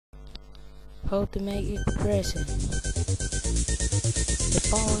How to make it present. The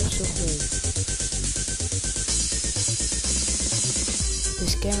power supply. The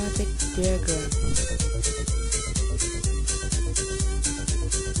schematic diagram.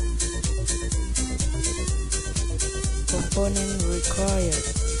 Component required.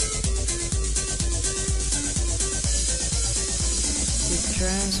 The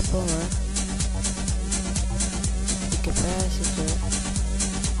transformer. The capacitor.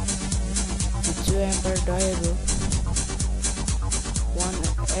 The 2 ampere diode. 1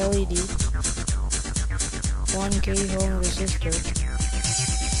 LED. 1K ohm resistor.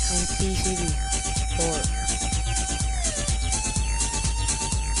 And PCB 4.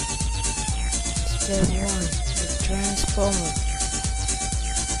 Step 1. The transformer.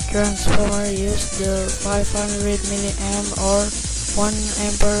 Transformer use the 500 milliamp or 1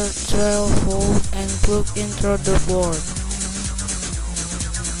 ampere 12 volt and plug into the board.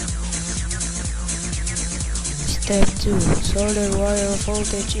 Step 2. Solder wire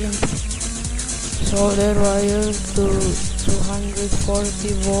voltage input. Solder wire to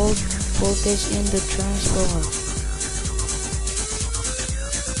 240 volt voltage in the transformer.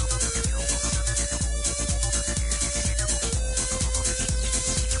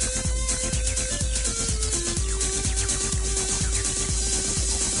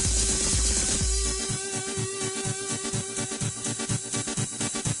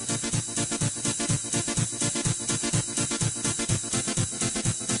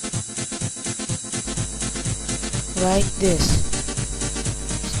 Like this.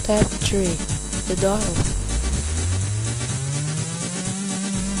 Step 3. The dial.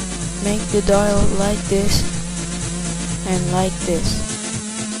 Make the dial like this and like this.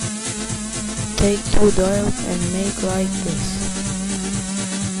 Take 2 dials and make like this.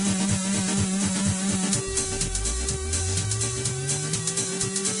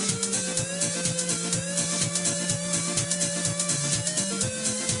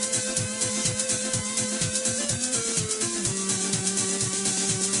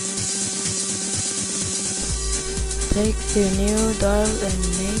 Take the new dial and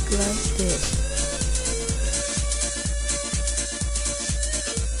make like this.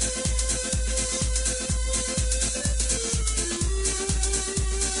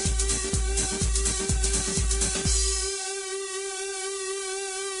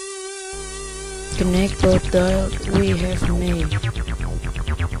 Connect both dials we have made.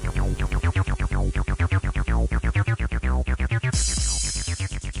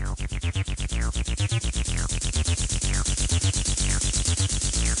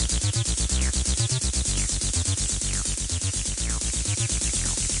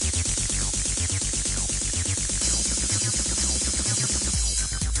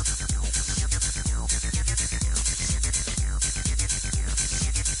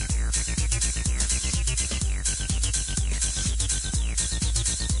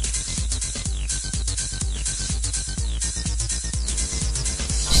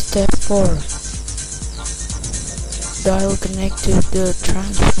 Step 4. Dial connect to the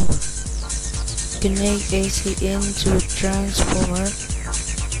transformer. Connect AC into transformer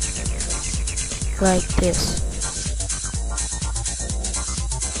like this.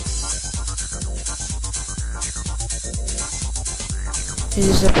 This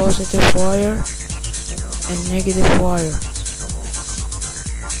is a positive wire and negative wire.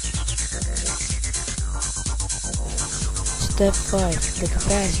 Step 5. The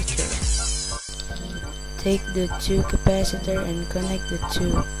capacitor. Take the 2 capacitor and connect the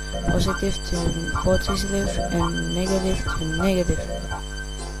 2 positive to positive and negative to negative.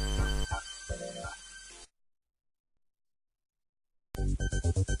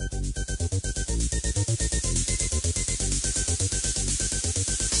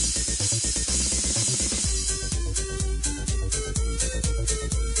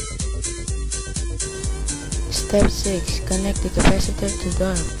 Step 6. Connect the capacitor to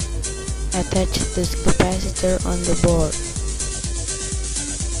dial. Attach the capacitor on the board.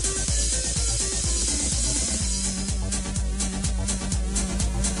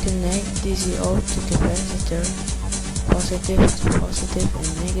 Connect DC out to capacitor, positive to positive and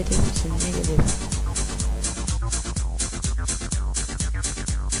negative to negative.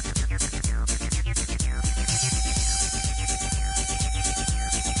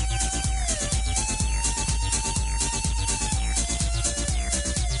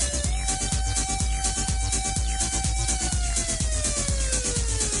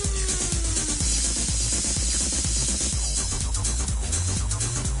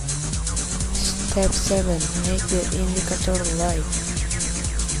 Step 7. Make the indicator light.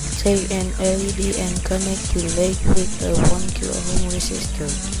 Take an LED and connect to LED with a 1 kilo ohm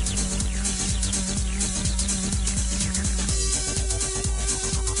resistor.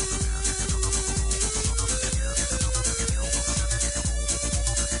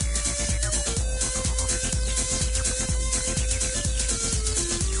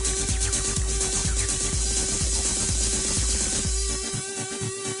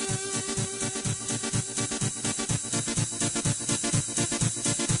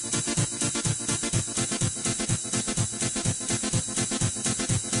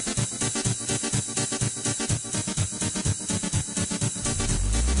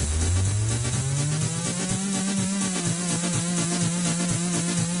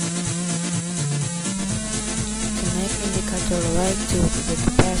 side to the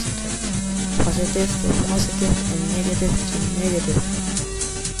capacitor, positive to positive and negative to negative.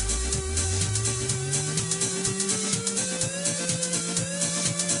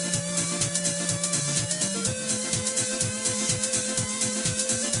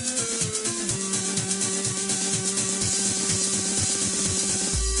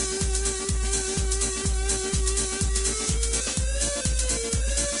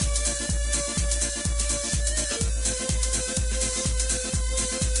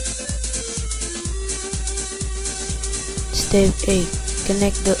 Step 8.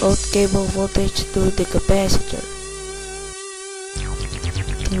 Connect the out cable voltage to the capacitor.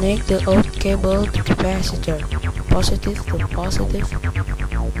 Connect the out cable to capacitor, positive to positive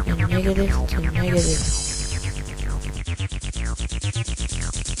and negative to negative.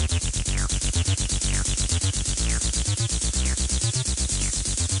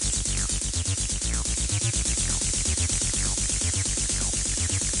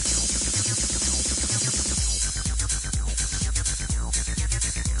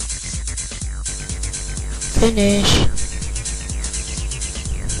 Finish.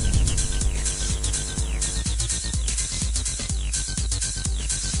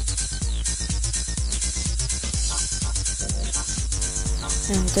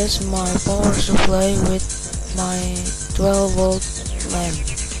 And that's my power supply with my 12-volt lamp.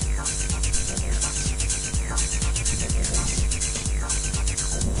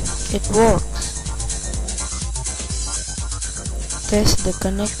 It works. Test the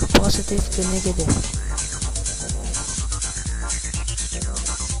connect positive to negative.